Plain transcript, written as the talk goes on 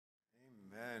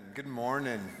Good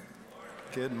morning.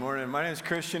 Good morning. My name is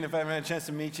Christian. If I haven't had a chance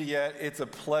to meet you yet, it's a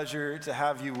pleasure to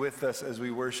have you with us as we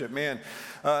worship. Man,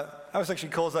 that was actually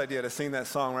Cole's idea to sing that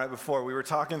song right before. We were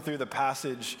talking through the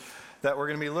passage that we're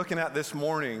going to be looking at this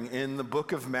morning in the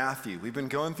book of Matthew. We've been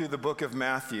going through the book of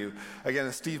Matthew, again,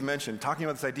 as Steve mentioned, talking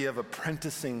about this idea of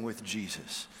apprenticing with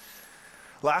Jesus.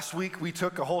 Last week, we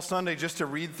took a whole Sunday just to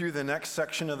read through the next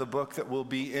section of the book that we'll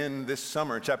be in this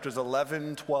summer, chapters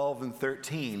 11, 12, and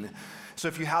 13. So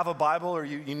if you have a Bible or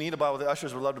you need a Bible, the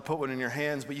ushers would love to put one in your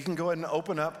hands, but you can go ahead and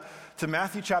open up to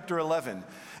Matthew chapter 11.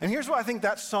 And here's why I think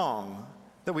that song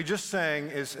that we just sang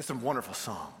is a wonderful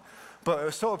song. But it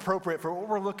was so appropriate for what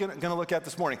we're going to look at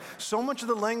this morning. So much of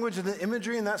the language and the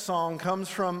imagery in that song comes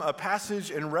from a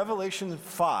passage in Revelation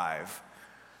 5,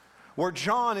 where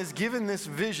John is given this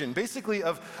vision, basically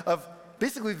of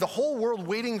the whole world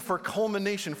waiting for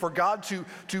culmination, for God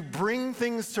to bring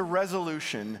things to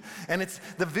resolution. And it's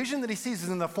the vision that he sees is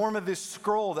in the form of this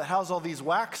scroll that has all these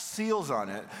wax seals on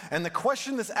it. And the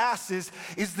question that's asked is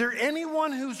there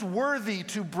anyone who's worthy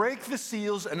to break the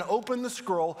seals and open the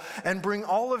scroll and bring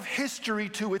all of history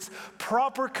to its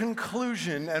proper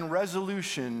conclusion and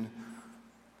resolution?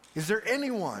 Is there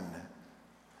anyone?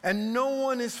 And no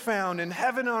one is found in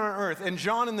heaven or on earth. And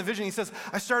John in the vision, he says,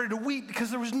 I started to weep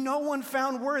because there was no one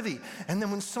found worthy. And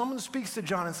then when someone speaks to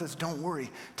John and says, don't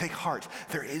worry, take heart,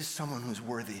 there is someone who's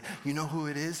worthy. You know who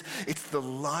it is? It's the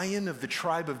Lion of the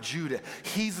tribe of Judah.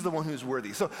 He's the one who's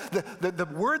worthy. So the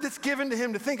word that's given to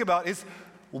him to think about is,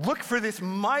 look for this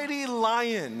mighty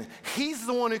lion. He's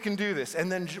the one who can do this.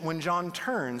 And then when John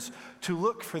turns to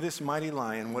look for this mighty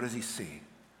lion, what does he see?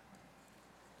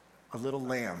 A little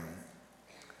lamb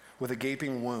with a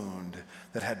gaping wound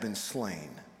that had been slain.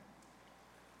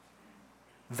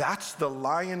 That's the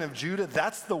Lion of Judah.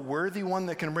 That's the worthy one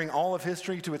that can bring all of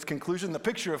history to its conclusion. The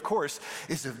picture, of course,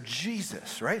 is of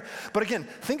Jesus, right? But again,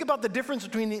 think about the difference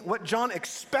between what John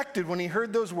expected when he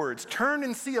heard those words, turn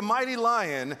and see a mighty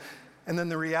lion, and then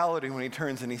the reality when he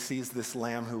turns and he sees this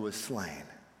lamb who was slain.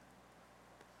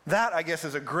 That, I guess,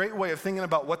 is a great way of thinking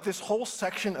about what this whole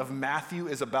section of Matthew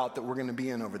is about that we're going to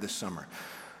be in over this summer.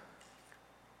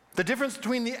 The difference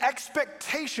between the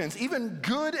expectations, even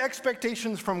good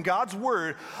expectations from God's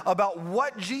word about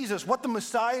what the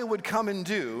Messiah would come and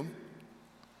do,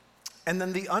 and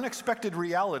then the unexpected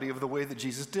reality of the way that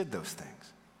Jesus did those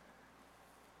things.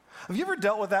 Have you ever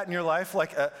dealt with that in your life,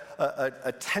 like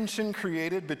a tension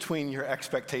created between your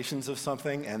expectations of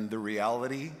something and the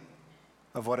reality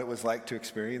of what it was like to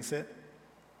experience it?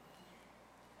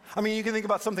 I mean, you can think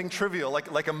about something trivial,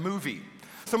 like a movie.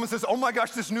 Someone says, oh my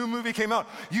gosh, this new movie came out.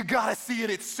 You gotta see it,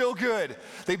 it's so good.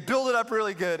 They build it up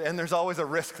really good, and there's always a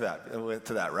risk to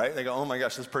that, right? They go, oh my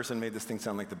gosh, this person made this thing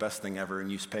sound like the best thing ever,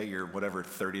 and you pay your whatever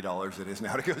 $30 it is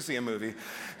now to go see a movie.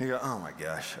 And you go, oh my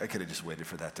gosh, I could have just waited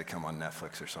for that to come on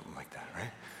Netflix or something like that,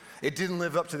 right? It didn't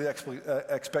live up to the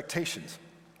expectations.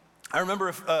 I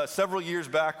remember several years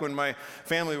back when my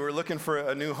family were looking for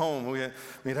a new home.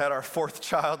 We'd had our fourth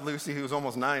child, Lucy, who's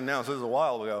almost 9 now, so this is a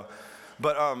while ago.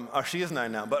 But she is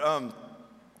 9 now. But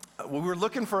we were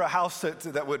looking for a house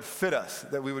that would fit us,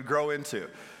 that we would grow into.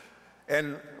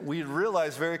 And we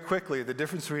realized very quickly the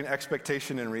difference between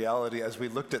expectation and reality as we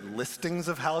looked at listings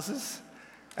of houses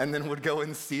and then would go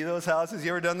and see those houses.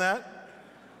 You ever done that?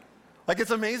 Like,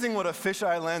 it's amazing what a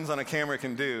fisheye lens on a camera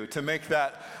can do to make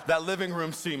that living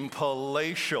room seem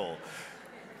palatial.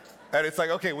 And it's like,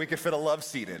 okay, we could fit a love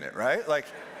seat in it, right? Like,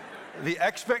 the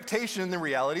expectation and the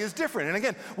reality is different. And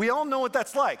again, we all know what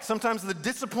that's like. Sometimes the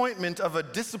disappointment of a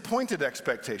disappointed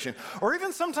expectation, or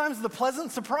even sometimes the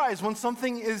pleasant surprise when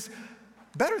something is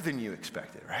better than you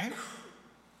expected, right?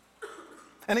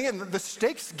 And again, the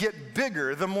stakes get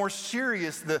bigger the more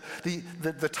serious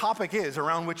the topic is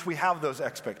around which we have those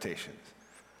expectations.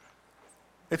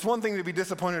 It's one thing to be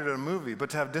disappointed in a movie, but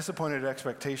to have disappointed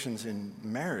expectations in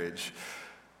marriage,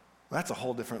 that's a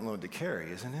whole different load to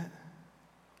carry, isn't it?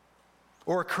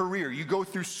 Or a career. You go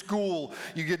through school,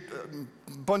 you get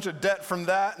a bunch of debt from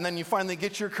that, and then you finally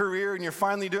get your career, and you're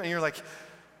finally doing it, and you're like,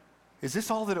 is this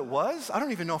all that it was? I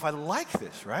don't even know if I like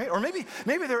this, right? Or maybe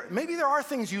there are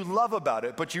things you love about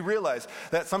it, but you realize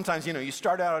that sometimes, you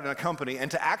start out in a company, and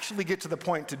to actually get to the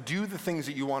point to do the things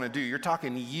that you want to do, you're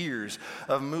talking years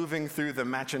of moving through the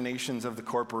machinations of the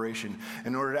corporation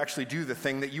in order to actually do the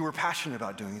thing that you were passionate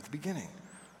about doing at the beginning.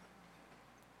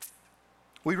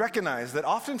 We recognize that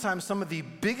oftentimes some of the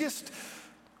biggest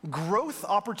growth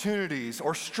opportunities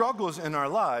or struggles in our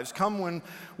lives come when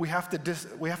we have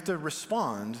to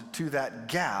respond to that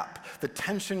gap, the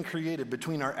tension created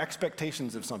between our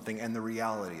expectations of something and the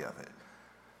reality of it.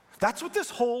 That's what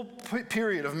this whole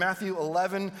period of Matthew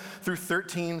 11 through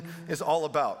 13 is all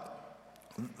about.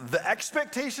 the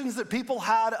expectations that people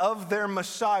had of their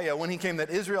Messiah when he came, that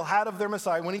Israel had of their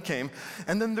Messiah when he came,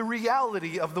 and then the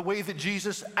reality of the way that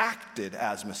Jesus acted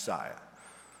as Messiah.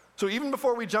 So even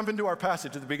before we jump into our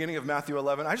passage at the beginning of Matthew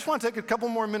 11, I just want to take a couple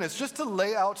more minutes just to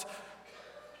lay out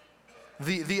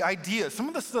the idea,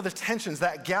 some of the tensions,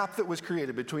 that gap that was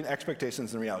created between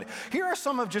expectations and reality. Here are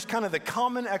some of just kind of the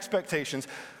common expectations,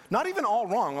 not even all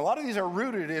wrong. A lot of these are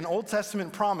rooted in Old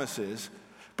Testament promises,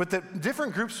 but that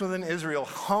different groups within Israel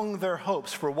hung their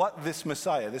hopes for what this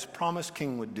Messiah, this promised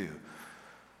king, would do.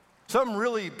 Some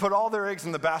really put all their eggs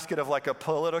in the basket of like a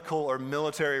political or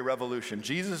military revolution.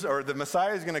 Jesus, or the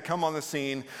Messiah, is going to come on the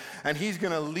scene, and he's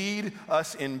going to lead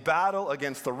us in battle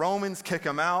against the Romans, kick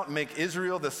them out, make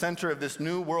Israel the center of this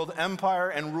new world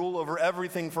empire, and rule over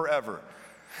everything forever.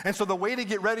 And so the way to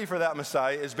get ready for that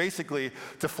Messiah is basically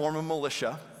to form a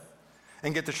militia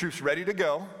and get the troops ready to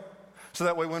go, so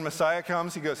that way when Messiah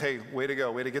comes, he goes, hey, way to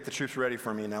go, way to get the troops ready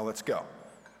for me, now let's go.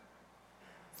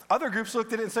 Other groups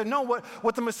looked at it and said, no,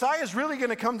 what the Messiah is really going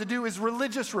to come to do is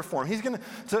religious reform. He's going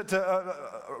to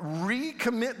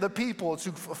recommit the people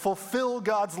to fulfill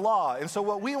God's law. And so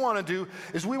what we want to do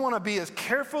is we want to be as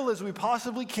careful as we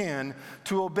possibly can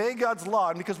to obey God's law.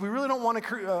 And because we really don't want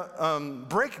to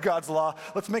break God's law,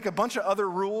 let's make a bunch of other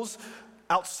rules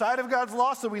outside of God's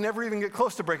law so we never even get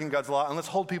close to breaking God's law, and let's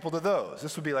hold people to those.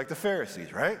 This would be like the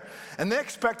Pharisees, right? And they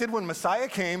expected when Messiah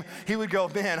came, he would go,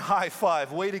 man, high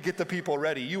five, way to get the people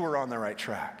ready. You were on the right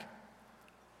track.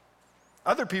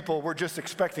 Other people were just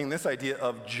expecting this idea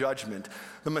of judgment.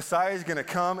 The Messiah is going to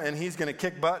come and he's going to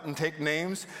kick butt and take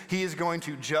names. He is going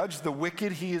to judge the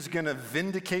wicked. He is going to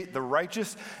vindicate the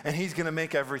righteous, and he's going to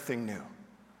make everything new.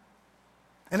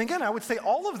 And again, I would say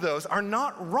all of those are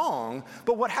not wrong,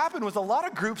 but what happened was a lot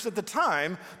of groups at the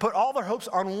time put all their hopes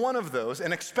on one of those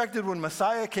and expected when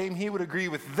Messiah came, he would agree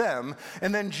with them.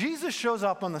 And then Jesus shows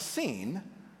up on the scene,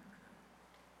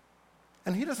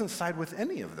 and he doesn't side with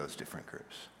any of those different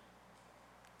groups.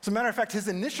 As a matter of fact, his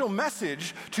initial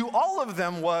message to all of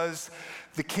them was,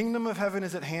 the kingdom of heaven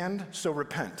is at hand, so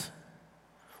repent.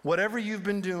 Whatever you've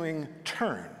been doing,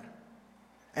 turn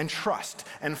and trust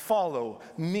and follow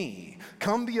me.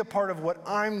 Come be a part of what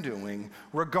I'm doing,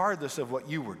 regardless of what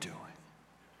you were doing.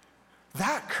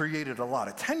 That created a lot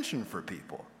of tension for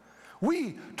people.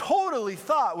 We totally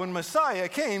thought when Messiah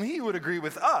came, he would agree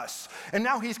with us. And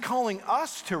now he's calling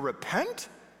us to repent?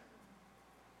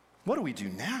 What do we do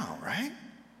now, right?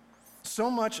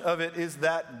 So much of it is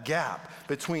that gap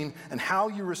between, and how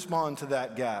you respond to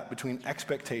that gap between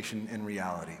expectation and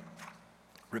reality.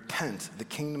 Repent, the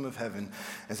kingdom of heaven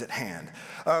is at hand.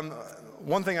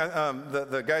 One thing,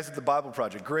 the guys at the Bible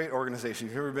Project, great organization.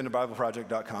 If you've ever been to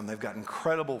BibleProject.com, they've got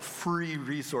incredible free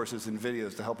resources and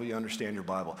videos to help you understand your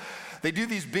Bible. They do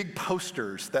these big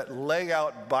posters that lay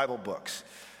out Bible books.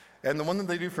 And the one that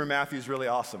they do for Matthew is really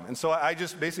awesome. And so I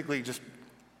just basically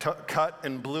cut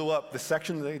and blew up the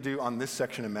section that they do on this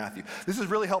section of Matthew. This is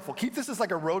really helpful. Keep this as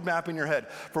like a roadmap in your head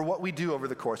for what we do over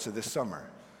the course of this summer.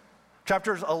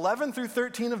 Chapters 11 through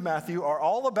 13 of Matthew are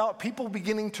all about people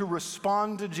beginning to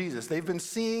respond to Jesus. They've been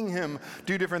seeing him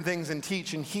do different things and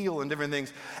teach and heal and different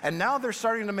things, and now they're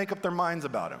starting to make up their minds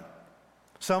about him.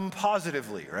 Some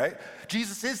positively, right?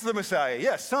 Jesus is the Messiah.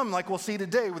 Yes, some, like we'll see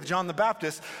today with John the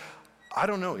Baptist, I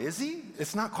don't know, is he?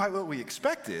 It's not quite what we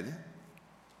expected.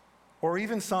 Or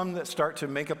even some that start to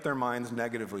make up their minds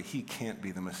negatively. He can't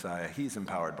be the Messiah. He's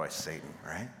empowered by Satan,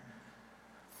 right?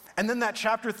 And then that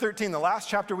chapter 13, the last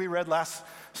chapter we read last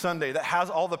Sunday, that has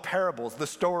all the parables, the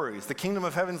stories. The kingdom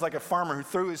of heaven's like a farmer who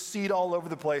threw his seed all over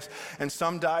the place, and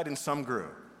some died and some grew.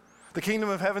 The kingdom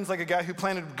of heaven's like a guy who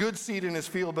planted good seed in his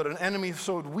field, but an enemy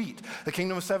sowed wheat. The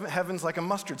kingdom of heaven's like a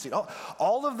mustard seed.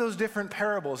 All of those different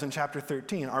parables in chapter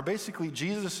 13 are basically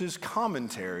Jesus'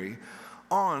 commentary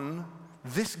on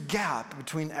this gap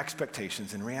between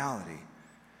expectations and reality.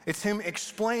 It's him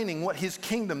explaining what his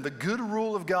kingdom, the good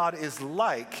rule of God, is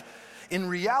like in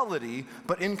reality,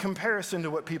 but in comparison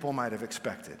to what people might have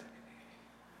expected.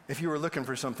 If you were looking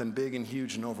for something big and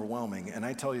huge and overwhelming, and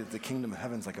I tell you that the kingdom of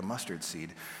heaven's like a mustard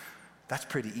seed, that's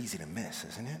pretty easy to miss,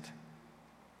 isn't it?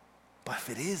 But if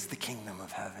it is the kingdom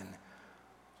of heaven,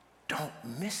 don't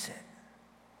miss it,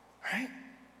 right?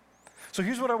 So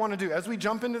here's what I want to do. As we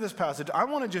jump into this passage, I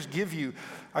want to just give you,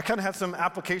 I kind of had some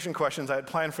application questions I had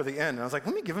planned for the end. And I was like,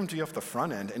 let me give them to you off the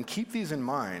front end and keep these in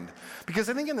mind. Because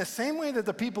I think in the same way that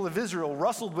the people of Israel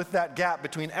wrestled with that gap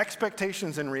between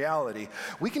expectations and reality,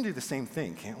 we can do the same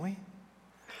thing, can't we?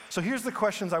 So here's the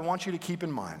questions I want you to keep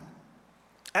in mind.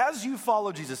 As you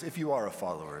follow Jesus, if you are a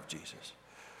follower of Jesus,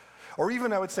 or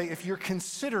even I would say if you're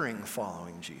considering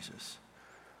following Jesus,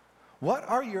 what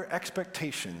are your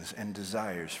expectations and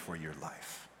desires for your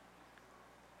life?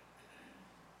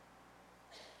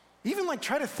 Even like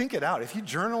try to think it out. If you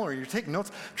journal or you take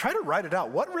notes, try to write it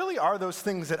out. What really are those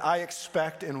things that I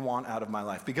expect and want out of my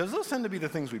life? Because those tend to be the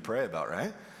things we pray about,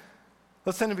 right?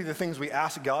 Those tend to be the things we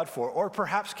ask God for, or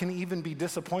perhaps can even be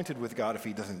disappointed with God if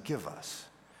he doesn't give us.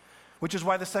 Which is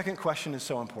why the second question is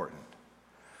so important.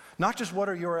 Not just what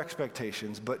are your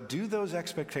expectations, but do those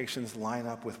expectations line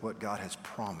up with what God has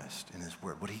promised in his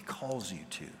word, what he calls you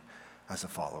to as a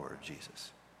follower of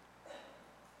Jesus?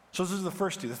 So this is the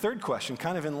first two. The third question,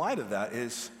 kind of in light of that,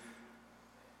 is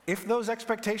if those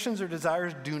expectations or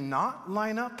desires do not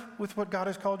line up with what God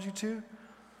has called you to,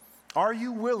 are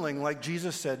you willing, like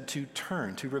Jesus said, to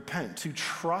turn, to repent, to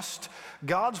trust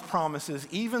God's promises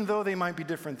even though they might be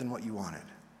different than what you wanted?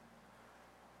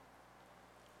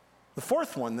 The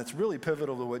fourth one that's really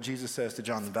pivotal to what Jesus says to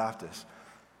John the Baptist.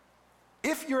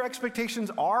 If your expectations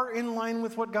are in line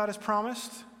with what God has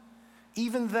promised,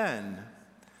 even then,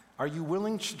 are you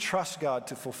willing to trust God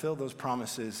to fulfill those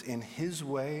promises in his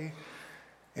way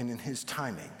and in his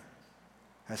timing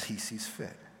as he sees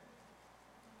fit?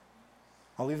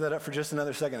 I'll leave that up for just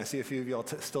another second. I see a few of you all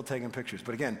still taking pictures.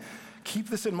 But again, keep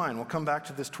this in mind. We'll come back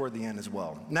to this toward the end as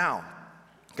well. Now,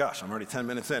 gosh, I'm already 10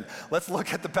 minutes in. Let's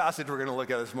look at the passage we're going to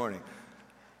look at this morning.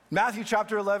 Matthew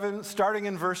chapter 11, starting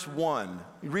in verse 1.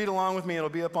 You read along with me. It'll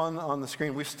be up on the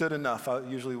screen. We've stood enough.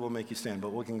 Usually we'll make you stand,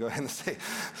 but we can go ahead and stay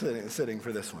sitting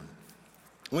for this one.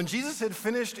 When Jesus had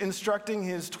finished instructing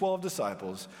his 12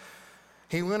 disciples,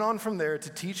 he went on from there to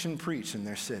teach and preach in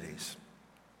their cities.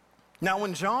 Now,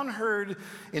 when John heard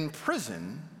in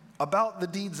prison about the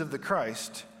deeds of the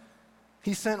Christ,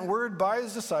 he sent word by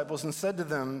his disciples and said to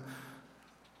them,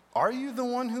 "Are you the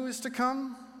one who is to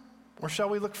come, or shall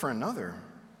we look for another?"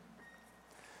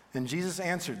 And Jesus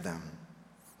answered them,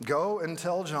 "Go and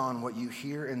tell John what you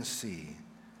hear and see.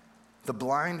 The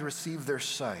blind receive their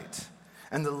sight,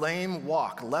 and the lame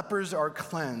walk. Lepers are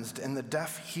cleansed, and the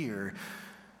deaf hear,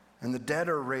 and the dead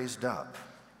are raised up.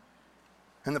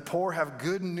 And the poor have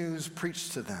good news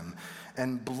preached to them,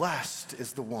 and blessed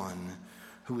is the one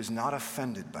who is not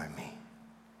offended by me."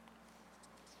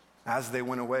 As they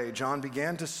went away, Jesus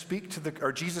began to speak to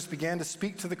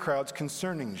the crowds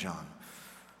concerning John.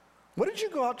 "What did you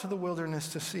go out to the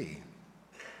wilderness to see?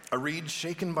 A reed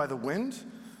shaken by the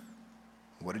wind?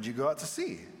 What did you go out to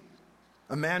see?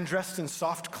 A man dressed in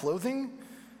soft clothing?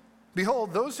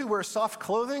 Behold, those who wear soft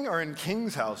clothing are in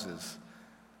kings' houses.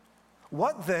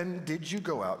 What then did you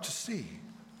go out to see?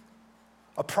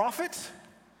 A prophet?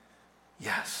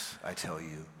 Yes, I tell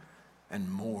you,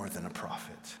 and more than a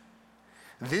prophet.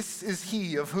 This is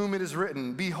he of whom it is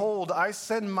written, 'Behold, I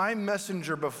send my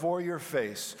messenger before your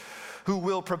face, who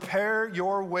will prepare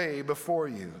your way before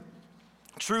you.'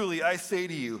 Truly, I say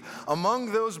to you,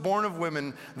 among those born of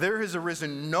women, there has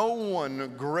arisen no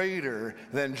one greater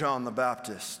than John the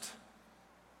Baptist.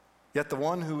 Yet the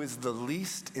one who is the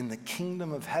least in the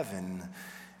kingdom of heaven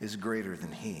is greater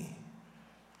than he."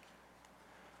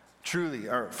 Truly,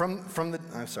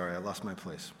 I lost my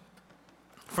place.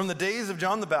 "From the days of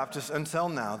John the Baptist until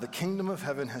now, the kingdom of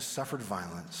heaven has suffered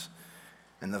violence,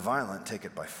 and the violent take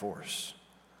it by force.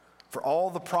 For all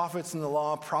the prophets in the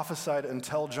law prophesied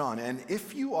until John, and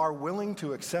if you are willing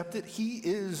to accept it, he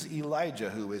is Elijah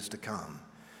who is to come.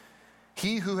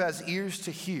 He who has ears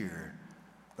to hear,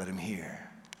 let him hear.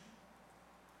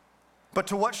 But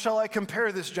to what shall I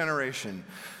compare this generation?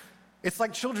 It's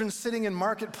like children sitting in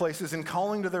marketplaces and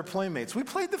calling to their playmates, 'We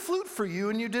played the flute for you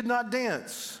and you did not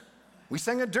dance. We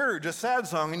sang a dirge, a sad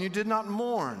song, and you did not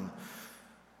mourn.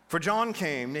 For John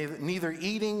came neither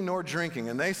eating nor drinking,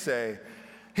 and they say,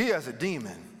 he has a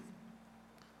demon.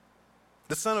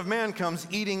 The Son of Man comes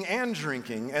eating and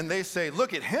drinking, and they say,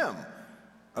 look at him,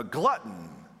 a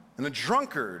glutton and a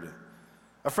drunkard,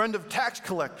 a friend of tax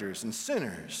collectors and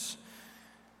sinners.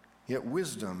 Yet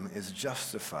wisdom is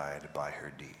justified by her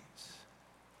deeds."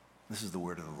 This is the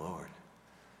word of the Lord.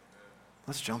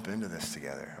 Let's jump into this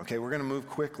together. Okay, we're going to move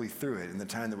quickly through it in the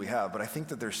time that we have, but I think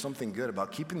that there's something good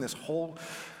about keeping this whole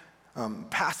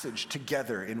passage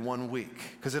together in 1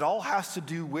 week, because it all has to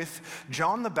do with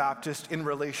John the Baptist in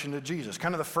relation to Jesus.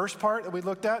 Kind of the first part that we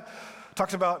looked at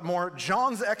talks about more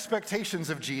John's expectations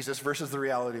of Jesus versus the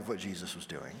reality of what Jesus was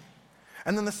doing.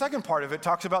 And then the second part of it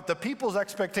talks about the people's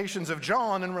expectations of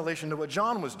John in relation to what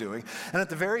John was doing. And at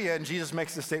the very end, Jesus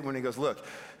makes the statement, he goes, look,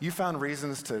 you found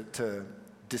reasons to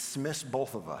dismiss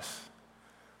both of us,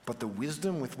 but the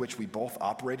wisdom with which we both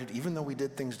operated, even though we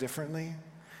did things differently,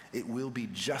 it will be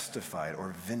justified or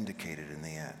vindicated in the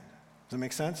end. Does that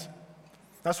make sense?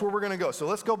 That's where we're going to go. So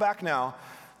let's go back now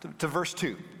to verse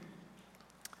 2.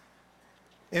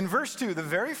 In verse 2, the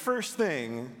very first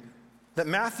thing that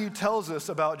Matthew tells us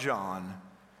about John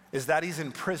is that he's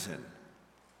in prison.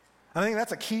 I think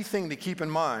that's a key thing to keep in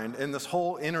mind in this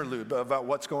whole interlude about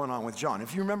what's going on with John.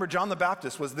 If you remember, John the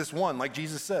Baptist was this one, like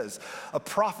Jesus says, a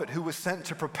prophet who was sent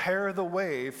to prepare the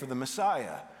way for the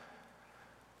Messiah.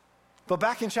 But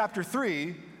back in chapter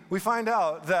 3, we find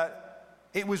out that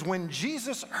it was when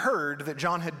Jesus heard that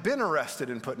John had been arrested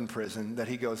and put in prison that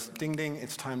he goes, ding, ding,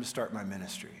 it's time to start my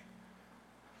ministry.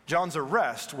 John's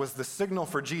arrest was the signal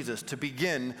for Jesus to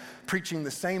begin preaching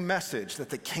the same message that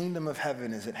the kingdom of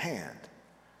heaven is at hand.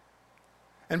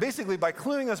 And basically, by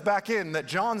cluing us back in that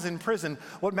John's in prison,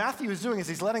 what Matthew is doing is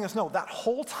he's letting us know that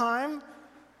whole time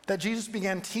that Jesus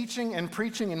began teaching and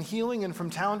preaching and healing and from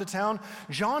town to town,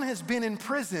 John has been in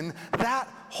prison that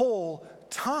whole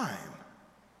time.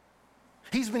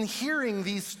 He's been hearing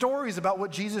these stories about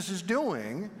what Jesus is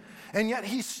doing, and yet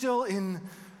he's still in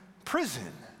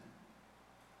prison.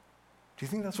 Do you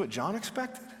think that's what John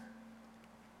expected?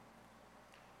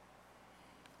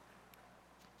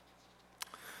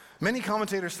 Many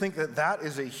commentators think that that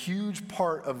is a huge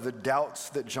part of the doubts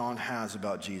that John has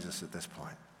about Jesus at this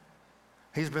point.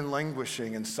 He's been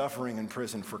languishing and suffering in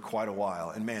prison for quite a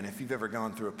while. And man, if you've ever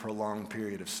gone through a prolonged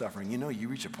period of suffering, you know you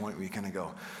reach a point where you kind of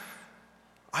go,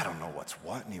 I don't know what's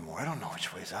what anymore. I don't know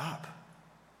which way's up.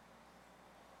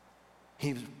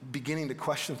 He's beginning to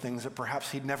question things that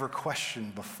perhaps he'd never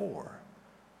questioned before.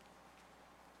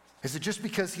 Is it just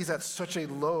because he's at such a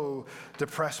low,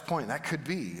 depressed point? That could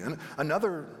be. And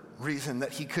another reason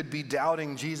that he could be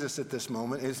doubting Jesus at this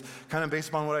moment is kind of based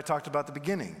upon what I talked about at the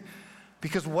beginning.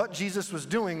 Because what Jesus was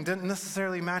doing didn't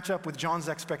necessarily match up with John's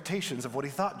expectations of what he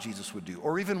thought Jesus would do,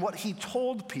 or even what he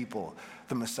told people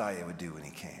the Messiah would do when he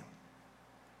came.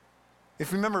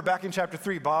 If you remember back in chapter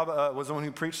 3, Bob was the one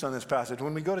who preached on this passage.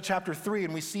 When we go to chapter 3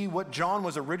 and we see what John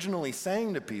was originally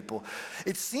saying to people,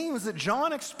 it seems that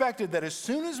John expected that as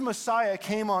soon as Messiah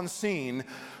came on scene,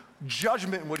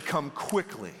 judgment would come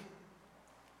quickly.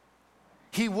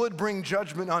 He would bring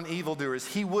judgment on evildoers.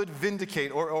 He would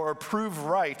vindicate or prove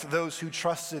right those who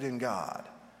trusted in God.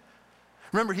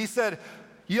 Remember, he said,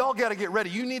 y'all got to get ready.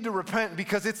 You need to repent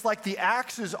because it's like the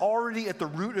axe is already at the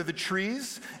root of the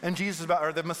trees and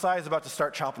the Messiah is about to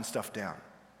start chopping stuff down.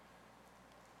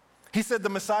 He said the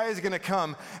Messiah is going to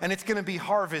come and it's going to be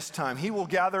harvest time. He will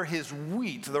gather his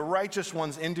wheat, the righteous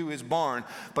ones, into his barn,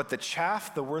 but the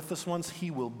chaff, the worthless ones,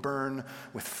 he will burn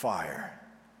with fire.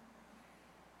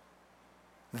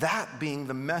 That being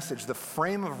the message, the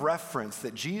frame of reference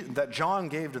that John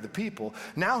gave to the people.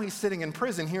 Now he's sitting in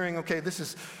prison hearing, okay, this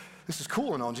is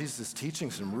cool and all. Jesus is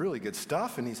teaching some really good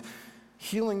stuff and he's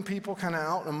healing people kind of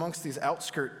out amongst these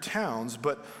outskirt towns.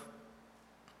 But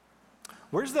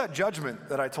where's that judgment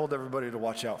that I told everybody to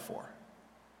watch out for?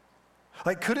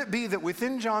 Like, could it be that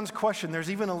within John's question, there's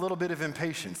even a little bit of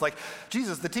impatience? Like,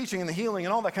 Jesus, the teaching and the healing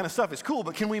and all that kind of stuff is cool,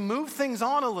 but can we move things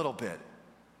on a little bit?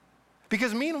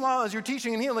 Because meanwhile, as you're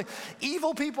teaching and healing,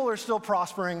 evil people are still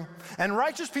prospering, and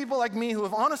righteous people like me who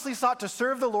have honestly sought to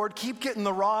serve the Lord keep getting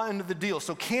the raw end of the deal.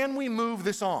 So can we move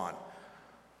this on?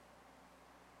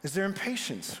 Is there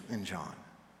impatience in John?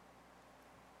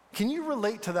 Can you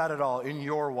relate to that at all in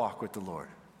your walk with the Lord?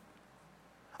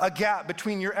 A gap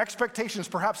between your expectations,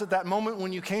 perhaps at that moment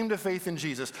when you came to faith in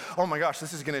Jesus. Oh my gosh,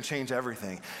 this is going to change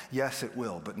everything. Yes, it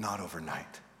will, but not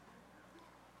overnight.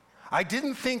 I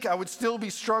didn't think I would still be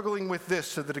struggling with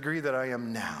this to the degree that I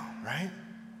am now, right?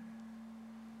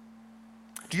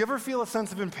 Do you ever feel a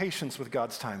sense of impatience with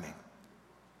God's timing?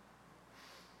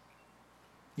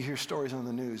 You hear stories on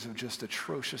the news of just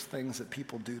atrocious things that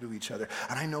people do to each other.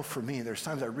 And I know for me, there's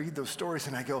times I read those stories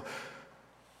and I go,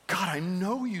 God, I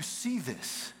know you see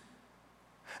this.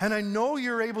 And I know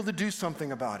you're able to do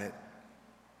something about it.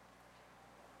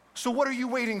 So what are you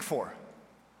waiting for?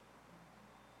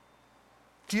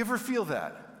 Do you ever feel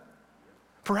that?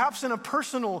 Perhaps in a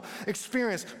personal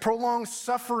experience, prolonged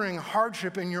suffering,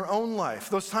 hardship in your own life.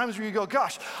 Those times where you go,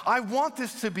 gosh, I want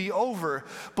this to be over,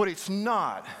 but it's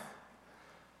not.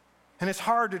 And it's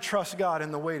hard to trust God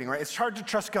in the waiting, right? It's hard to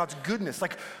trust God's goodness.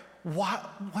 Like,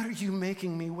 what are you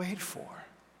making me wait for?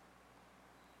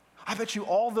 I bet you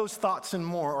all those thoughts and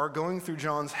more are going through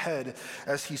John's head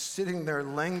as he's sitting there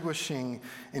languishing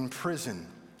in prison.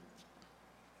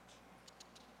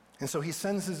 And so he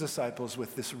sends his disciples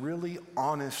with this really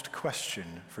honest question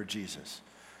for Jesus.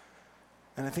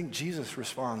 And I think Jesus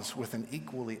responds with an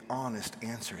equally honest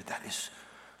answer that is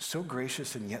so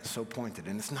gracious and yet so pointed.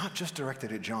 And it's not just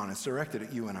directed at John, it's directed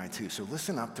at you and I too. So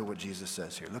listen up to what Jesus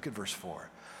says here. Look at verse 4.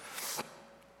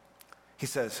 He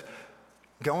says,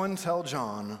 go and tell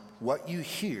John what you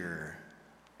hear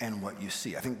and what you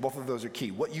see. I think both of those are key.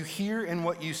 What you hear and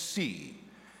what you see.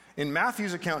 In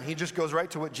Matthew's account, he just goes right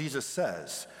to what Jesus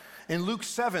says. In Luke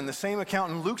 7, the same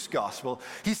account in Luke's gospel,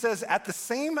 he says, at the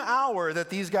same hour that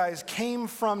these guys came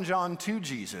from John to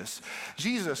Jesus,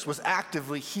 Jesus was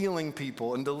actively healing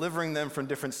people and delivering them from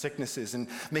different sicknesses and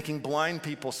making blind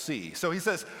people see. So he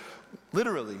says,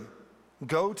 literally,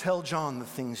 go tell John the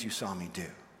things you saw me do,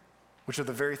 which are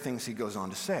the very things he goes on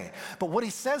to say. But what he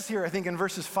says here, I think in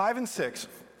verses 5 and 6,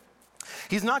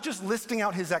 he's not just listing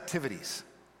out his activities.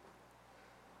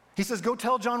 He says, go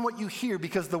tell John what you hear,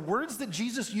 because the words that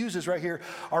Jesus uses right here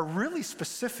are really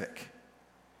specific.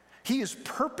 He is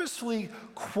purposefully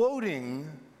quoting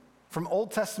from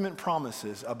Old Testament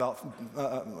promises about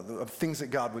things that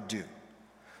God would do.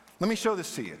 Let me show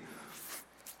this to you.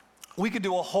 We could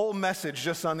do a whole message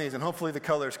just on these, and hopefully the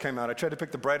colors came out. I tried to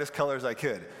pick the brightest colors I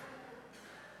could.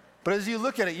 But as you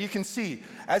look at it, you can see,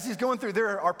 as he's going through,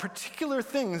 there are particular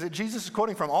things that Jesus is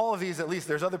quoting from. All of these, at least,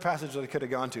 there's other passages that I could have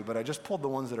gone to, but I just pulled the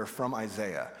ones that are from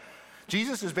Isaiah.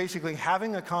 Jesus is basically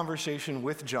having a conversation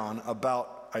with John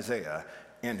about Isaiah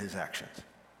and his actions.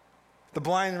 The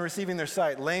blind receiving their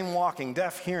sight, lame walking,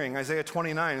 deaf hearing, Isaiah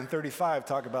 29 and 35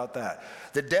 talk about that.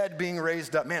 The dead being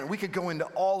raised up. Man, we could go into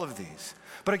all of these.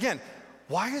 But again,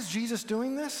 why is Jesus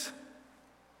doing this?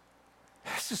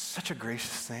 This is such a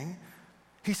gracious thing.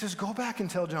 He says, go back and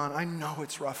tell John, I know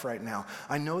it's rough right now.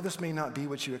 I know this may not be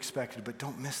what you expected, but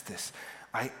don't miss this.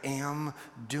 I am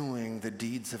doing the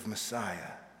deeds of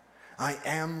Messiah. I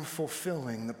am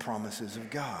fulfilling the promises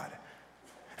of God.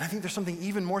 And I think there's something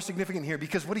even more significant here,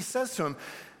 because what he says to him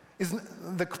is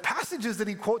the passages that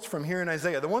he quotes from here in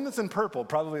Isaiah, the one that's in purple,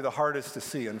 probably the hardest to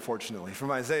see, unfortunately,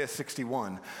 from Isaiah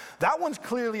 61. That one's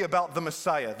clearly about the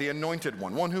Messiah, the anointed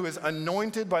one who is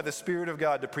anointed by the Spirit of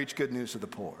God to preach good news to the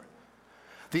poor.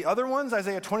 The other ones,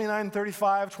 Isaiah 29,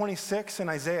 35, 26, and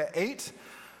Isaiah 8,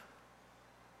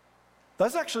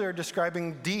 those actually are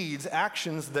describing deeds,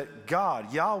 actions that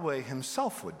God, Yahweh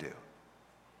himself would do.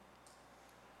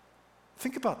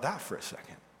 Think about that for a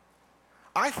second.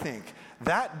 I think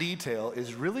that detail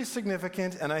is really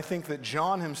significant, and I think that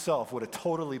John himself would have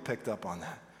totally picked up on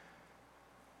that.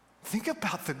 Think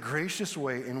about the gracious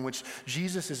way in which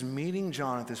Jesus is meeting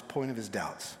John at this point of his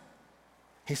doubts.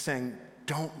 He's saying,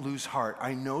 don't lose heart.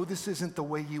 I know this isn't the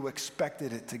way you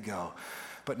expected it to go,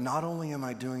 but not only am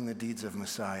I doing the deeds of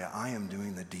Messiah, I am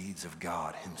doing the deeds of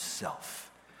God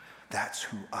himself. That's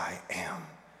who I am.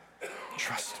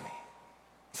 Trust me.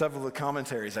 Several of the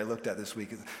commentaries I looked at this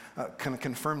week kind of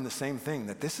confirm the same thing,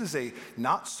 that this is a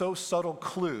not so subtle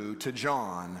clue to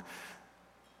John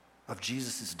of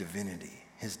Jesus' divinity,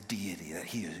 his deity, that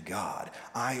he is God.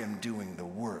 I am doing the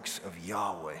works of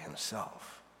Yahweh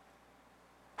himself.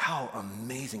 How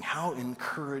amazing, how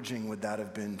encouraging would that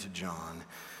have been to John,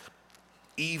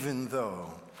 even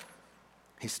though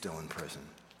he's still in prison?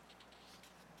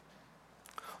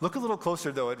 Look a little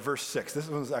closer, though, at verse 6. This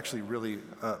one's actually really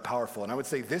powerful, and I would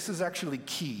say this is actually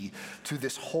key to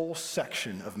this whole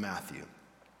section of Matthew.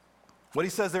 What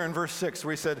he says there in verse 6,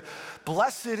 where he said,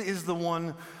 blessed is the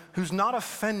one who's not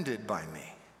offended by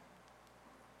me.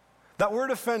 That word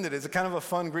offended is a kind of a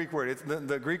fun Greek word.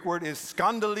 The Greek word is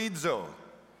skandalizo.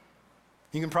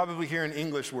 You can probably hear an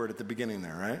English word at the beginning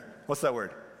there, right? What's that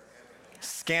word?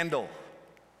 Scandal.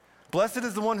 Blessed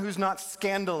is the one who's not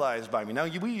scandalized by me. Now,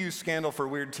 we use scandal for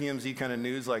weird TMZ kind of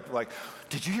news, like,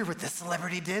 did you hear what this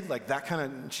celebrity did? Like that kind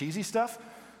of cheesy stuff.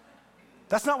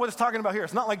 That's not what it's talking about here.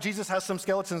 It's not like Jesus has some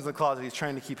skeletons in the closet he's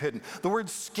trying to keep hidden. The word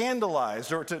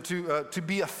scandalized, or to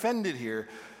be offended here,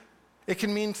 it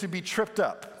can mean to be tripped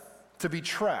up, to be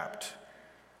trapped,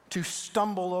 to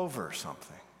stumble over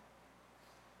something.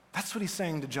 That's what he's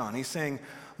saying to John. He's saying,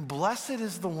 blessed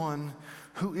is the one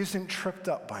who isn't tripped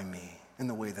up by me in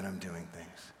the way that I'm doing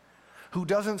things, who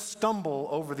doesn't stumble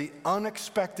over the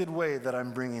unexpected way that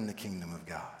I'm bringing the kingdom of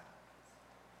God.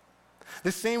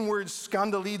 The same word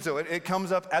skandalizo, it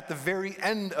comes up at the very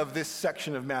end of this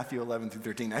section of Matthew 11 through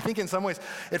 13. I think in some ways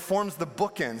it forms the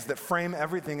bookends that frame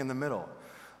everything in the middle.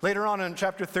 Later on in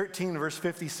chapter 13, verse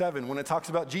 57, when it talks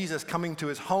about Jesus coming to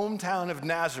his hometown of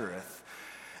Nazareth,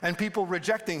 and people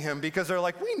rejecting him because they're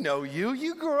like, we know you.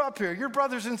 You grew up here. Your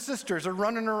brothers and sisters are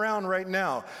running around right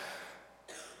now.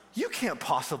 You can't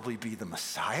possibly be the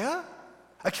Messiah.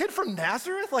 A kid from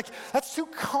Nazareth? Like, that's too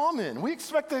common. We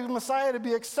expect the Messiah to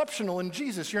be exceptional, and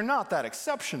Jesus, you're not that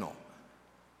exceptional.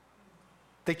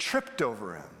 They tripped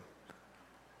over him.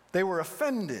 They were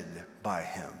offended by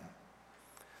him.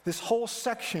 This whole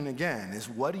section, again, is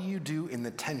what do you do in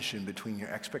the tension between your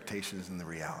expectations and the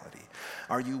reality?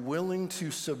 Are you willing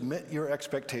to submit your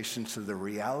expectations to the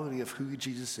reality of who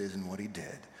Jesus is and what he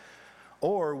did?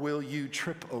 Or will you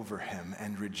trip over him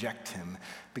and reject him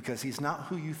because he's not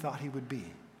who you thought he would be?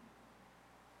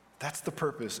 That's the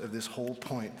purpose of this whole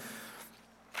point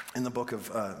in the book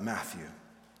of Matthew.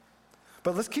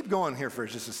 But let's keep going here for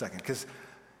just a second, because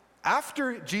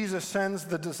after Jesus sends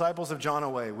the disciples of John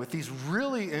away with these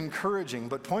really encouraging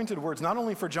but pointed words, not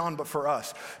only for John but for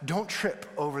us, don't trip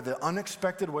over the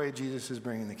unexpected way Jesus is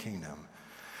bringing the kingdom.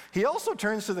 He also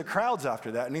turns to the crowds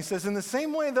after that and he says, in the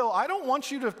same way though, I don't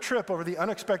want you to trip over the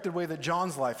unexpected way that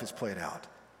John's life is played out.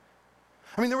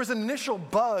 I mean, there was an initial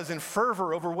buzz and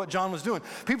fervor over what John was doing.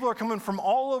 People are coming from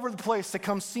all over the place to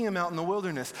come see him out in the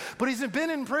wilderness. But he's been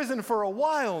in prison for a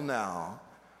while now.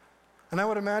 And I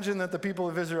would imagine that the people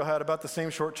of Israel had about the same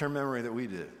short-term memory that we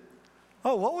did.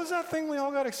 Oh, what was that thing we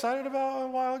all got excited about a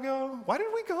while ago? Why did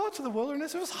we go out to the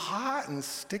wilderness? It was hot and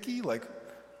sticky. Like,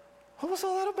 what was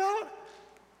all that about?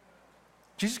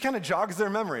 Jesus kind of jogs their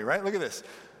memory, right? Look at this.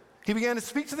 He began to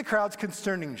speak to the crowds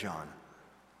concerning John.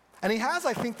 And he has,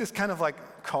 I think, this kind of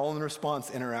like call and response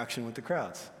interaction with the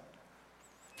crowds.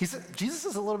 Jesus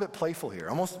is a little bit playful here,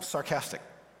 almost sarcastic.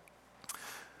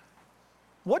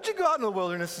 What'd you go out in the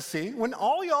wilderness to see? When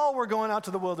all y'all were going out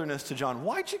to the wilderness to John,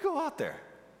 why'd you go out there?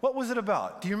 What was it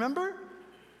about? Do you remember?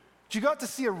 Did you go out to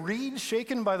see a reed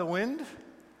shaken by the wind?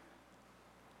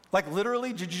 Like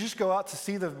literally, did you just go out to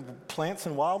see the plants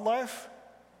and wildlife?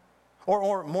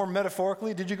 Or more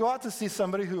metaphorically, did you go out to see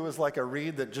somebody who was like a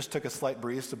reed that just took a slight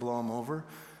breeze to blow him over?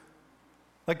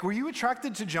 Like, were you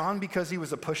attracted to John because he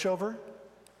was a pushover?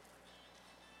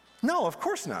 No, of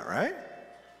course not, right?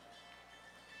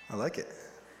 I like it.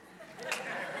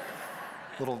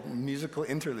 Little musical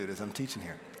interlude as I'm teaching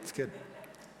here. It's good.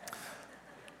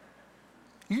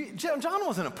 John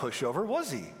wasn't a pushover, was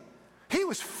he? He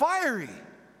was fiery.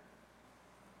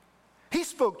 He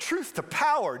spoke truth to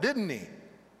power, didn't he?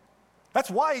 That's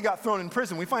why he got thrown in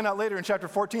prison. We find out later in chapter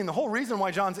 14, the whole reason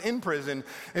why John's in prison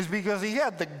is because he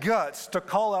had the guts to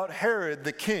call out Herod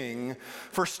the king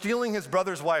for stealing his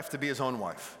brother's wife to be his own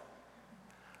wife.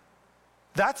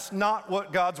 That's not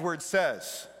what God's word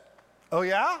says. Oh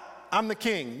yeah? I'm the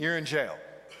king. You're in jail.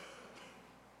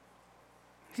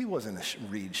 He wasn't a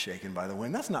reed shaken by the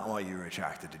wind. That's not why you were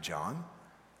attracted to John.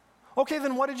 Okay,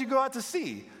 then what did you go out to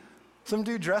see? Some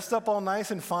dude dressed up all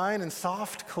nice and fine in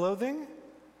soft clothing?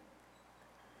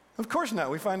 Of course not.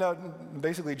 We find out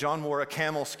basically John wore a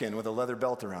camel skin with a leather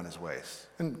belt around his waist.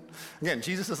 And again,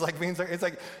 Jesus is like being, it's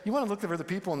like, you want to look for the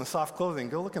people in the soft clothing,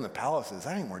 go look in the palaces.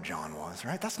 That ain't where John was,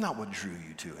 right? That's not what drew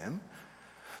you to him.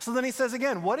 So then he says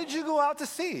again, what did you go out to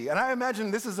see? And I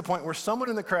imagine this is the point where someone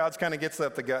in the crowds kind of gets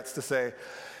up the guts to say,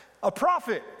 a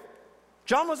prophet.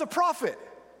 John was a prophet.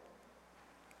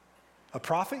 A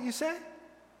prophet, you say?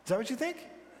 Is that what you think?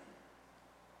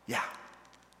 Yeah.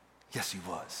 Yes, he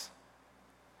was.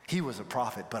 He was a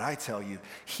prophet, but I tell you,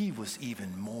 he was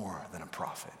even more than a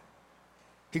prophet.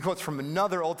 He quotes from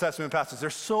another Old Testament passage.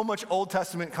 There's so much Old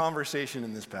Testament conversation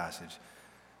in this passage.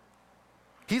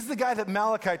 He's the guy that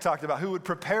Malachi talked about who would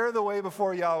prepare the way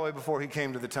before Yahweh before he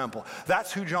came to the temple.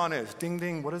 That's who John is. Ding,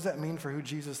 ding. What does that mean for who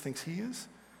Jesus thinks he is?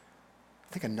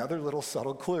 I think another little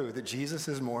subtle clue that Jesus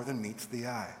is more than meets the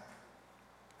eye.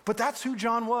 But that's who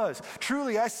John was.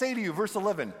 Truly, I say to you, verse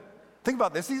 11, think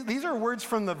about this. These are words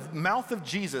from the mouth of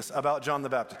Jesus about John the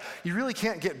Baptist. You really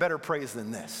can't get better praise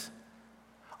than this.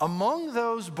 Among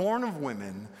those born of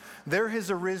women, there has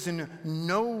arisen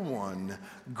no one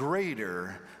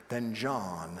greater than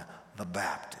John the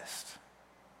Baptist.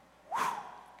 Whew.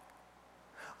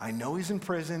 I know he's in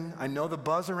prison. I know the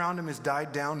buzz around him has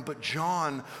died down, but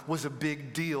John was a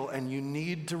big deal, and you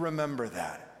need to remember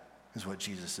that, is what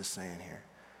Jesus is saying here.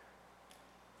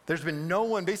 There's been no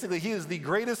one, basically, he is the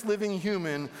greatest living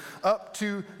human up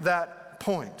to that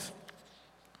point.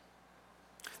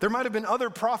 There might have been other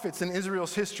prophets in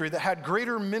Israel's history that had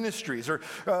greater ministries or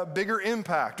bigger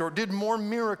impact or did more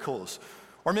miracles.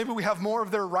 Or maybe we have more of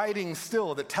their writings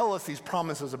still that tell us these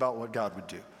promises about what God would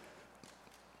do.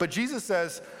 But Jesus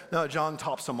says, no, John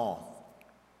tops them all.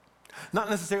 Not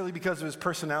necessarily because of his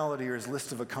personality or his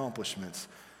list of accomplishments,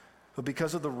 but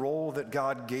because of the role that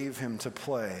God gave him to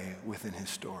play within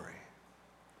his story.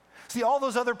 See, all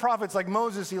those other prophets like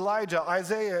Moses, Elijah,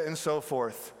 Isaiah, and so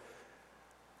forth,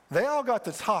 they all got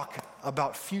to talk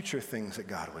about future things that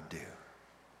God would do,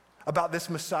 about this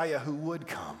Messiah who would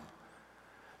come.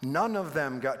 None of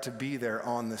them got to be there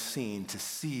on the scene to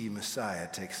see Messiah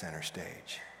take center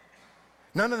stage.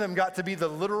 None of them got to be the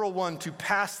literal one to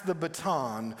pass the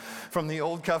baton from the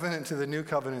old covenant to the new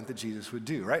covenant that Jesus would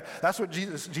do, right? That's what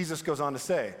Jesus goes on to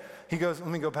say. He goes, let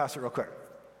me go past it real quick.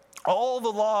 All the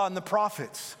law and the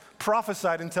prophets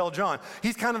prophesied until John.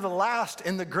 He's kind of the last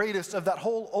and the greatest of that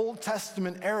whole Old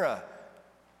Testament era.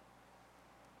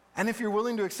 And if you're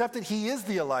willing to accept it, he is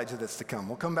the Elijah that's to come.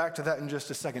 We'll come back to that in just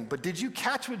a second. But did you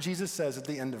catch what Jesus says at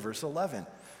the end of verse 11?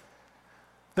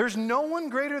 There's no one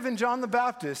greater than John the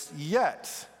Baptist,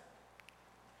 yet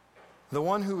the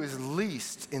one who is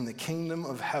least in the kingdom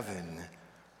of heaven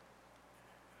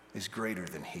is greater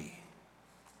than he.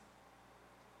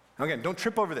 Now again, don't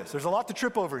trip over this. There's a lot to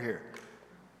trip over here.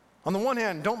 On the one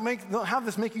hand, don't have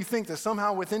this make you think that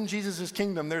somehow within Jesus'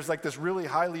 kingdom there's like this really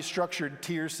highly structured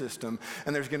tier system,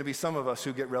 and there's going to be some of us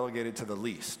who get relegated to the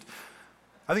least.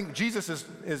 I think Jesus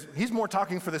he's more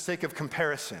talking for the sake of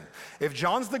comparison. If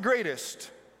John's the greatest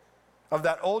of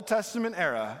that Old Testament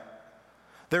era,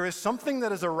 there is something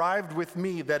that has arrived with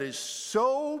me that is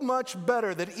so much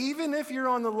better that even if you're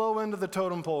on the low end of the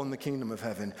totem pole in the kingdom of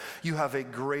heaven, you have a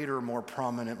greater, more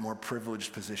prominent, more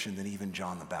privileged position than even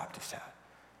John the Baptist had.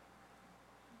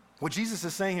 What Jesus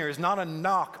is saying here is not a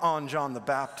knock on John the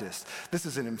Baptist. This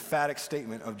is an emphatic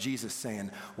statement of Jesus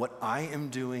saying, what I am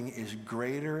doing is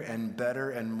greater and better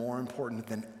and more important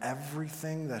than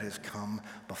everything that has come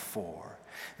before.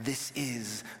 This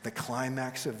is the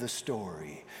climax of the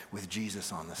story with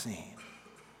Jesus on the scene.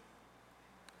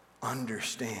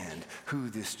 Understand who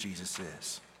this Jesus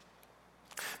is.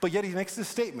 But yet he makes this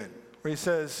statement where he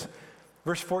says,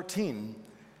 verse 14,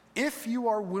 if you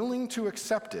are willing to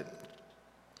accept it,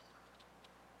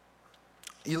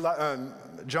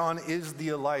 John is the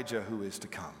Elijah who is to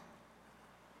come.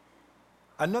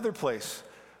 Another place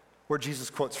where Jesus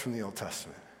quotes from the Old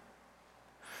Testament.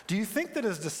 Do you think that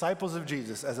as disciples of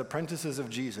Jesus, as apprentices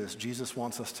of Jesus, Jesus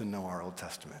wants us to know our Old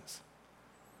Testaments?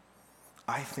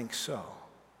 I think so.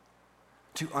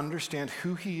 To understand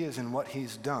who he is and what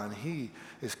he's done, he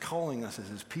is calling us as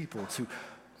his people to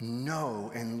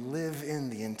know and live in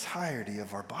the entirety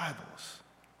of our Bibles.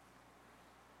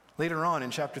 Later on in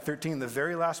chapter 13, the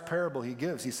very last parable he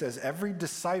gives, he says every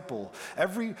disciple,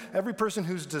 every person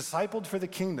who's discipled for the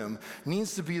kingdom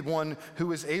needs to be one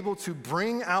who is able to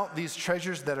bring out these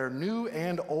treasures that are new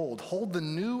and old, hold the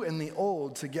new and the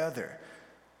old together.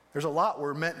 There's a lot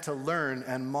we're meant to learn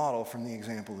and model from the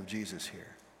example of Jesus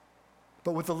here.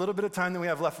 But with the little bit of time that we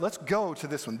have left, let's go to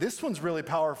this one. This one's really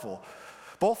powerful,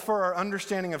 both for our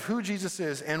understanding of who Jesus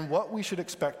is and what we should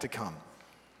expect to come.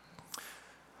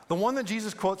 The one that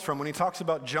Jesus quotes from when he talks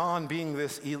about John being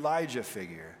this Elijah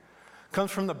figure comes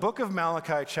from the book of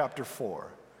Malachi chapter 4.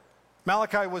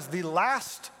 Malachi was the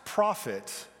last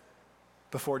prophet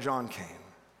before John came.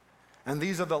 And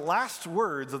these are the last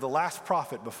words of the last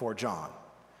prophet before John.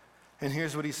 And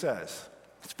here's what he says,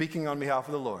 speaking on behalf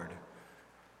of the Lord.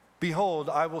 Behold,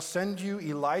 I will send you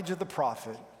Elijah the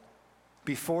prophet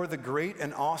before the great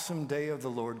and awesome day of the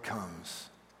Lord comes.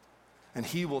 And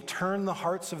he will turn the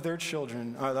hearts of their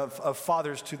children, of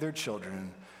fathers to their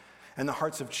children, and the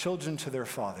hearts of children to their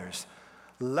fathers,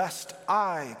 lest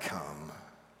I come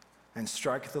and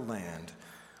strike the land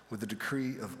with a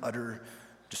decree of utter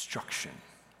destruction.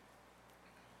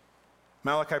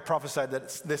 Malachi prophesied that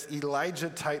this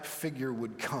Elijah-type figure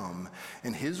would come,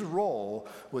 and his role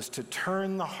was to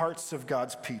turn the hearts of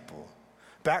God's people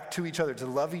back to each other, to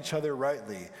love each other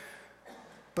rightly.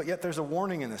 But yet there's a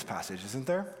warning in this passage, isn't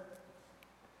there?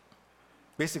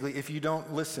 Basically, if you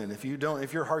don't listen, if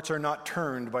your hearts are not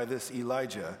turned by this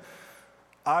Elijah,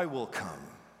 I will come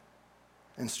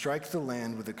and strike the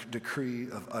land with a decree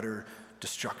of utter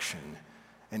destruction.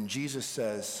 And Jesus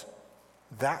says,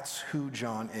 that's who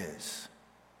John is.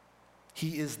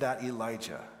 He is that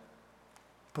Elijah.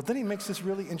 But then he makes this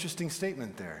really interesting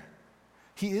statement there.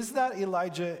 He is that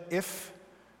Elijah if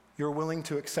you're willing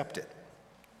to accept it.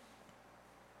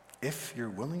 If you're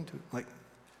willing to, does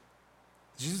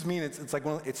Jesus mean it's like,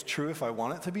 well, it's true if I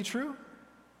want it to be true?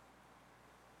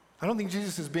 I don't think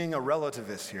Jesus is being a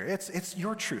relativist here. It's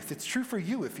your truth. It's true for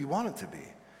you if you want it to be.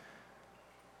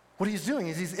 What he's doing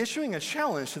is he's issuing a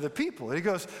challenge to the people. And he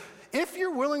goes, if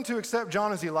you're willing to accept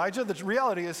John as Elijah, the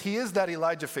reality is he is that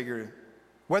Elijah figure,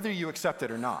 whether you accept it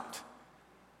or not.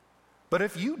 But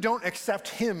if you don't accept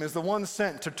him as the one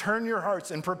sent to turn your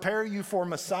hearts and prepare you for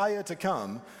Messiah to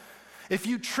come, if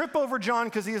you trip over John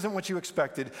because he isn't what you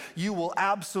expected, you will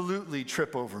absolutely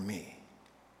trip over me.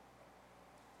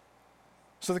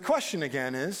 So the question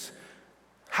again is,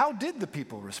 how did the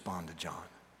people respond to John?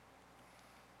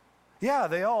 Yeah,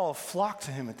 they all flocked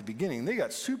to him at the beginning. They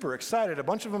got super excited. A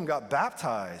bunch of them got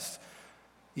baptized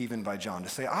even by John to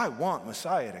say, I want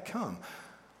Messiah to come.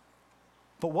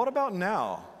 But what about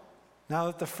now? Now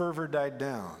that the fervor died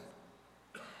down?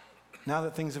 Now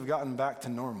that things have gotten back to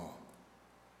normal?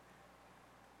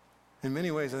 In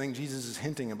many ways, I think Jesus is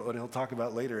hinting about what he'll talk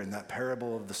about later in that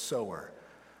parable of the sower.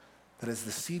 That as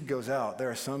the seed goes out,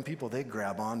 there are some people, they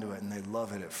grab onto it and they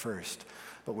love it at first.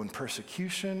 But when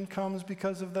persecution comes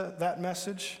because of that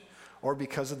message, or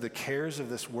because of the cares of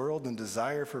this world and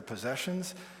desire for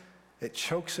possessions, it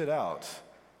chokes it out.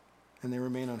 and they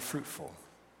remain unfruitful.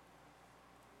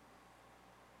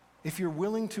 If you're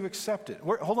willing to accept it.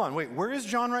 Hold on, wait, where is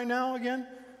John right now again?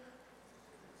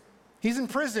 He's in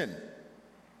prison.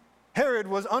 Herod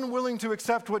was unwilling to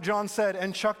accept what John said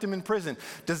and chucked him in prison.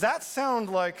 Does that sound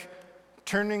like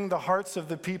turning the hearts of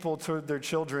the people toward their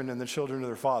children and the children of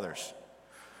their fathers?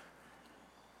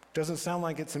 Doesn't sound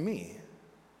like it to me.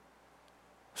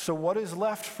 So what is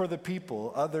left for the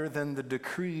people other than the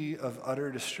decree of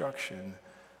utter destruction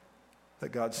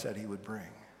that God said he would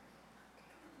bring?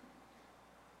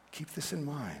 Keep this in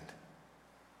mind.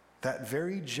 That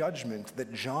very judgment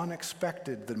that John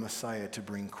expected the Messiah to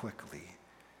bring quickly,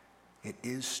 it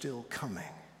is still coming.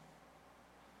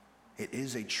 It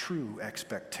is a true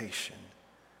expectation.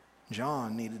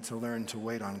 John needed to learn to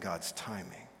wait on God's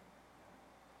timing.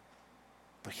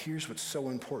 But here's what's so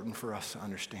important for us to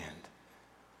understand.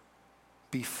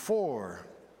 Before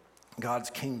God's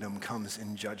kingdom comes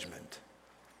in judgment,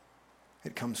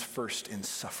 it comes first in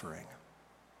suffering.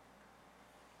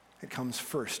 It comes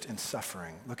first in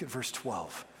suffering. Look at verse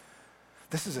 12.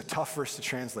 This is a tough verse to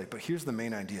translate, but here's the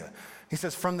main idea. He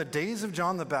says, from the days of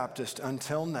John the Baptist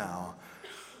until now,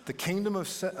 the kingdom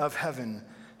of heaven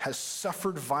has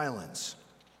suffered violence,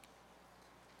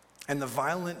 and the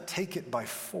violent take it by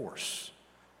force.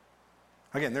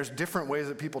 Again, there's different ways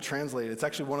that people translate it. It's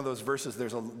actually one of those verses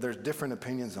there's different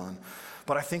opinions on.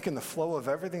 But I think in the flow of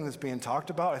everything that's being talked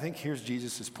about, I think here's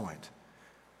Jesus' point.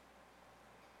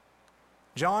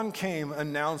 John came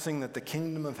announcing that the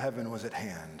kingdom of heaven was at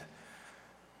hand.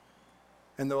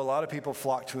 And though a lot of people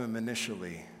flocked to him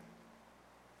initially,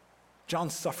 John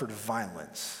suffered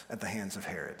violence at the hands of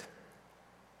Herod.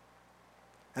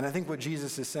 And I think what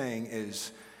Jesus is saying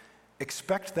is,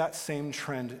 expect that same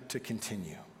trend to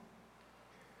continue.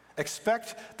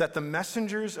 Expect that the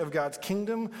messengers of God's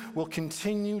kingdom will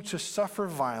continue to suffer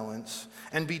violence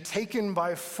and be taken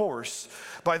by force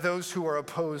by those who are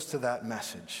opposed to that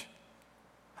message.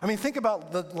 I mean, think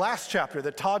about the last chapter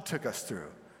that Todd took us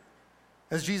through,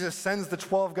 as Jesus sends the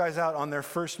 12 guys out on their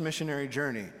first missionary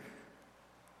journey.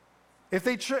 If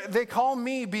they call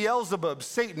me Beelzebub,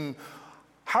 Satan,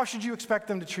 how should you expect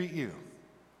them to treat you?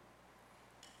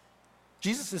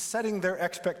 Jesus is setting their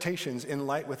expectations in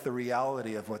light with the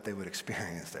reality of what they would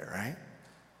experience there, right?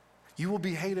 You will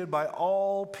be hated by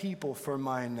all people for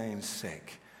my name's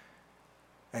sake,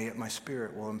 and yet my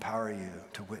Spirit will empower you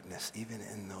to witness even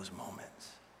in those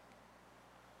moments.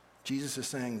 Jesus is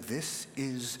saying this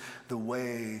is the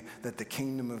way that the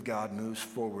kingdom of God moves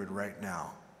forward right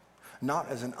now. Not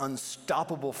as an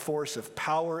unstoppable force of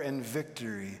power and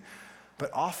victory, but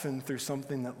often through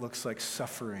something that looks like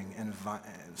suffering,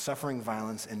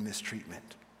 violence, and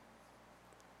mistreatment.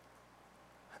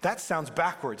 That sounds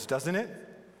backwards, doesn't it?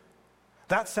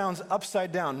 That sounds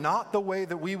upside down, not the way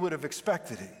that we would have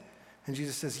expected it. And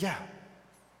Jesus says, yeah,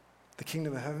 the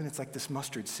kingdom of heaven, it's like this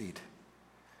mustard seed.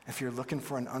 If you're looking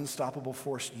for an unstoppable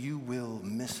force, you will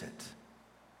miss it.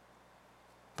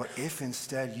 But if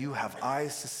instead you have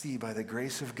eyes to see by the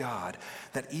grace of God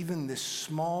that even this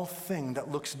small thing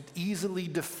that looks easily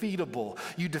defeatable,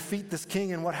 you defeat this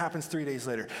king and what happens 3 days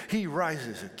later? He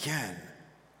rises again.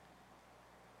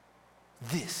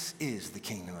 This is the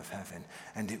kingdom of heaven,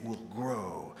 and it will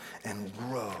grow and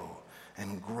grow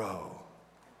and grow.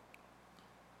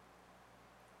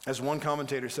 As one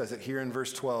commentator says it, here in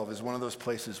verse 12 is one of those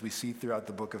places we see throughout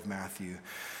the book of Matthew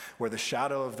where the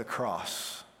shadow of the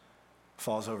cross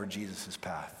falls over Jesus'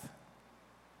 path.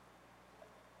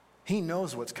 He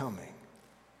knows what's coming.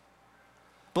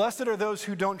 Blessed are those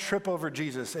who don't trip over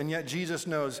Jesus, and yet Jesus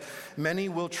knows many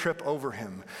will trip over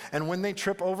him. And when they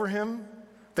trip over him,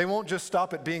 they won't just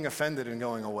stop at being offended and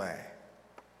going away.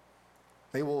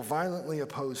 They will violently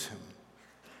oppose him.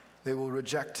 They will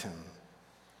reject him.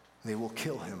 They will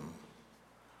kill him.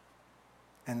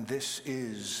 And this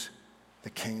is the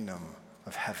kingdom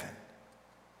of heaven.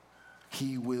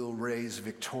 He will raise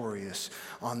victorious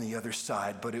on the other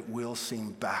side, but it will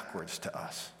seem backwards to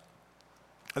us.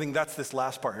 I think that's this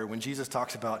last part here when Jesus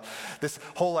talks about this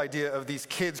whole idea of these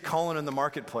kids calling in the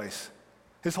marketplace.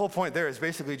 His whole point there is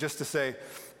basically just to say,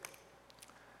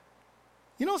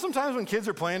 you know, sometimes when kids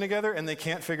are playing together and they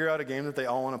can't figure out a game that they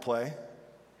all want to play,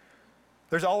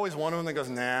 there's always one of them that goes,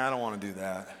 nah, I don't want to do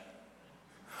that.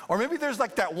 Or maybe there's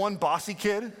like that one bossy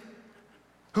kid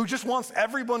who just wants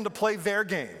everyone to play their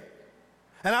game.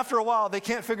 And after a while, they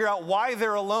can't figure out why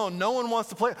they're alone. No one wants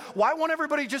to play. Why won't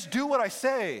everybody just do what I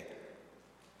say?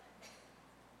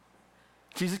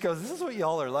 Jesus goes, this is what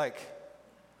y'all are like.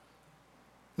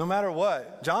 No matter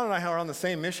what, John and I are on the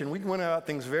same mission. We went about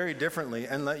things very differently,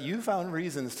 and you found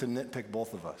reasons to nitpick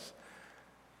both of us.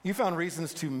 You found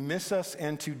reasons to miss us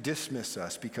and to dismiss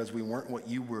us because we weren't what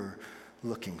you were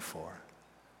looking for.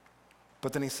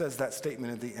 But then he says that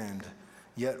statement at the end,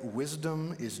 yet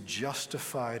wisdom is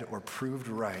justified or proved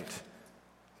right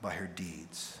by her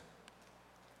deeds.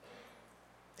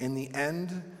 In the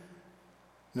end,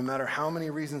 no matter how many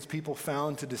reasons people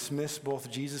found to dismiss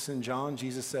both Jesus and John,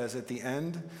 Jesus says at the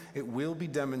end, it will be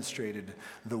demonstrated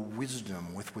the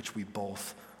wisdom with which we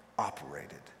both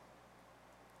operated.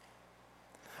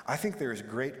 I think there is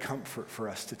great comfort for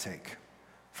us to take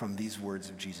from these words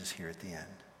of Jesus here at the end.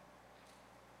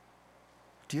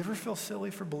 Do you ever feel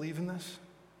silly for believing this?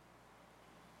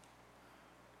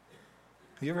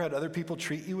 Have you ever had other people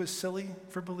treat you as silly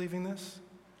for believing this?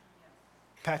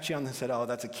 Pat you on the head and said, oh,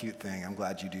 that's a cute thing. I'm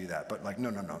glad you do that. But like, no,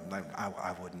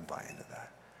 I wouldn't buy into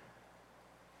that.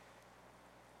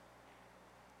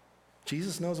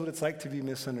 Jesus knows what it's like to be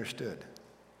misunderstood,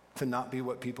 to not be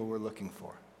what people were looking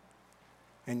for.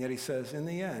 And yet he says, in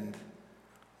the end,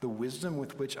 the wisdom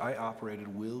with which I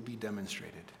operated will be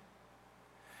demonstrated.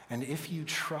 And if you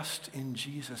trust in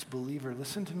Jesus, believer,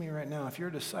 listen to me right now. If you're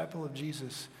a disciple of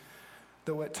Jesus,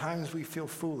 though at times we feel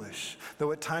foolish,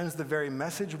 though at times the very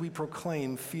message we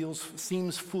proclaim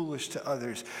seems foolish to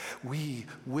others, we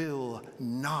will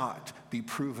not be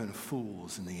proven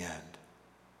fools in the end.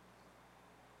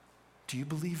 Do you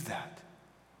believe that?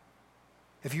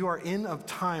 If you are in a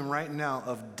time right now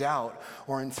of doubt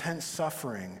or intense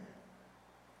suffering,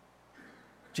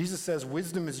 Jesus says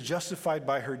wisdom is justified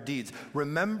by her deeds.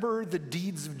 Remember the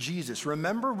deeds of Jesus.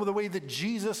 Remember the way that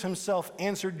Jesus himself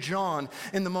answered John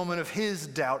in the moment of his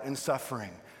doubt and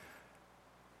suffering.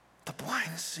 The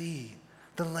blind see,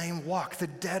 the lame walk, the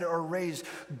dead are raised.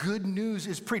 Good news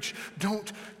is preached.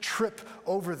 Don't trip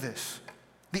over this.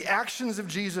 The actions of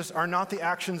Jesus are not the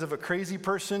actions of a crazy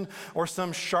person or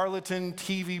some charlatan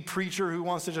TV preacher who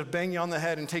wants to just bang you on the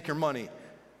head and take your money.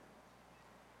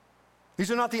 These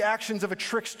are not the actions of a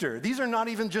trickster. These are not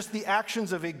even just the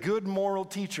actions of a good moral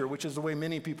teacher, which is the way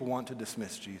many people want to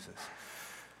dismiss Jesus.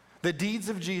 The deeds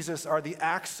of Jesus are the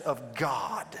acts of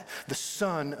God, the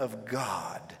Son of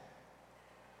God,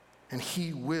 and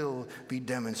he will be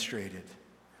demonstrated.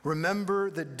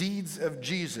 Remember the deeds of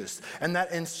Jesus, and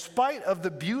that in spite of the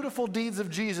beautiful deeds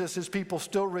of Jesus, his people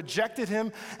still rejected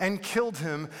him and killed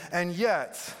him, and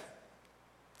yet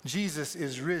Jesus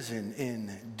is risen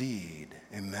indeed.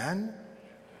 Amen?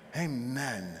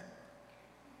 Amen.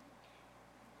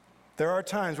 There are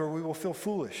times where we will feel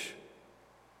foolish,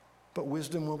 but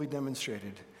wisdom will be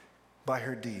demonstrated by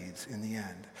her deeds in the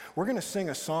end. We're going to sing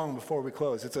a song before we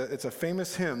close. It's a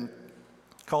famous hymn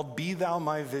called Be Thou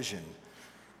My Vision.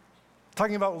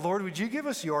 Talking about, Lord, would you give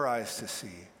us your eyes to see?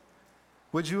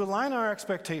 Would you align our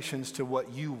expectations to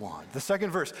what you want? The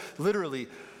second verse, literally,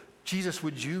 Jesus,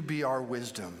 would you be our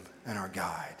wisdom and our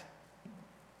guide?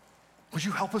 Would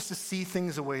you help us to see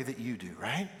things the way that you do,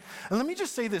 right? And let me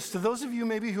just say this to those of you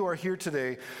maybe who are here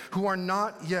today who are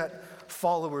not yet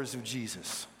followers of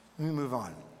Jesus. Let me move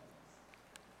on.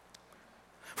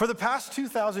 For the past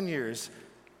 2,000 years,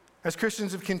 as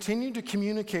Christians have continued to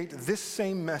communicate this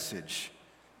same message,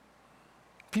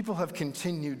 people have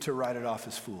continued to write it off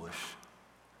as foolish.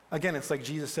 Again, it's like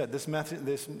Jesus said,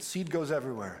 this seed goes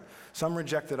everywhere. Some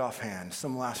reject it offhand,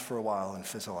 some last for a while and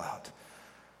fizzle out.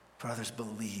 But others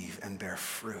believe and bear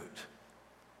fruit.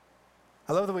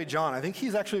 I love the way John, I think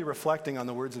he's actually reflecting on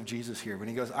the words of Jesus here when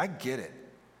he goes, I get it.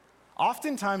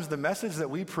 Oftentimes the message that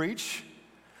we preach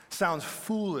sounds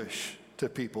foolish to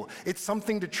people. It's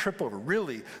something to trip over.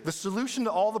 Really, the solution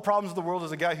to all the problems of the world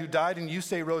is a guy who died and you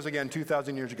say rose again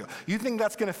 2,000 years ago. You think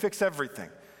that's going to fix everything?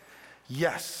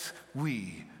 Yes,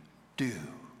 we do.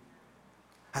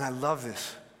 And I love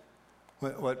this,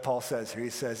 what Paul says here.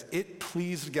 He says, it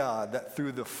pleased God that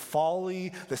through the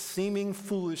folly, the seeming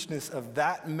foolishness of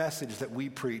that message that we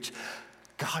preach,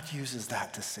 God uses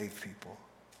that to save people.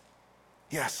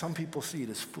 Yeah, some people see it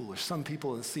as foolish. Some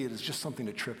people see it as just something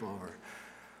to trip over.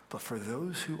 But for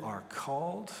those who are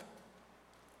called,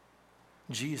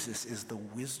 Jesus is the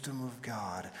wisdom of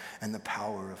God and the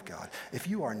power of God. If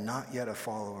you are not yet a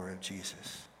follower of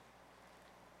Jesus,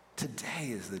 today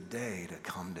is the day to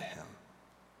come to him.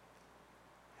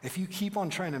 If you keep on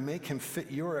trying to make him fit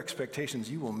your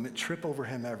expectations, you will trip over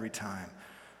him every time.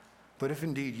 But if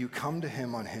indeed you come to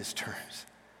him on his terms,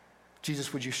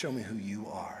 Jesus, would you show me who you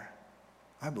are?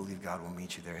 I believe God will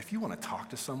meet you there. If you want to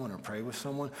talk to someone or pray with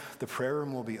someone, the prayer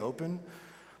room will be open.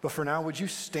 But for now, would you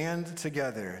stand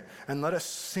together and let us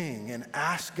sing and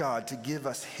ask God to give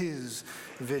us his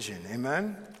vision?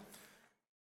 Amen?